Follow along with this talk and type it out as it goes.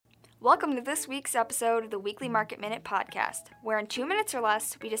Welcome to this week's episode of the Weekly Market Minute podcast, where in 2 minutes or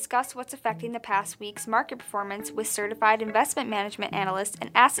less, we discuss what's affecting the past week's market performance with certified investment management analyst and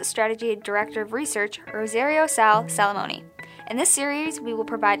asset strategy director of research, Rosario Sal Salamone. In this series, we will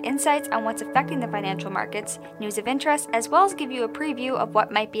provide insights on what's affecting the financial markets, news of interest, as well as give you a preview of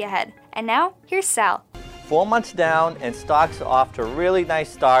what might be ahead. And now, here's Sal. 4 months down and stocks are off to a really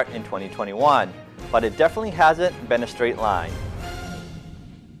nice start in 2021, but it definitely hasn't been a straight line.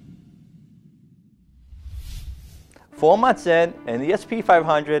 4 months in, and the S&P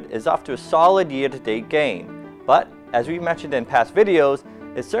 500 is off to a solid year-to-date gain. But, as we mentioned in past videos,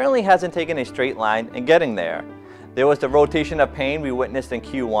 it certainly hasn't taken a straight line in getting there. There was the rotation of pain we witnessed in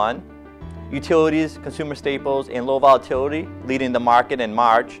Q1, utilities, consumer staples, and low volatility leading the market in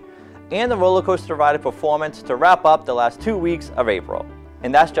March, and the roller coaster ride of performance to wrap up the last 2 weeks of April.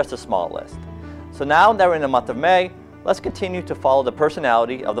 And that's just a small list. So now that we're in the month of May, let's continue to follow the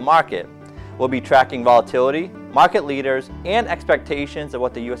personality of the market. We'll be tracking volatility, market leaders, and expectations of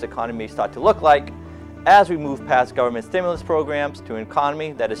what the U.S. economy may start to look like as we move past government stimulus programs to an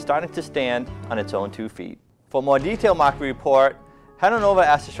economy that is starting to stand on its own 2 feet. For more detailed market report, head on over to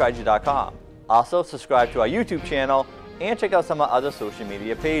assetstrategy.com. Also, subscribe to our YouTube channel and check out some of our other social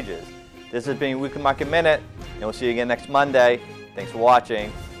media pages. This has been Weekly Market Minute, and we'll see you again next Monday. Thanks for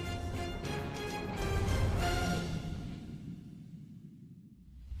watching.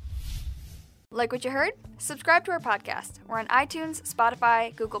 Like what you heard? Subscribe to our podcast. We're on iTunes,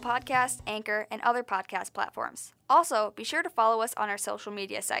 Spotify, Google Podcasts, Anchor, and other podcast platforms. Also, be sure to follow us on our social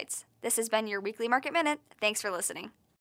media sites. This has been your Weekly Market Minute. Thanks for listening.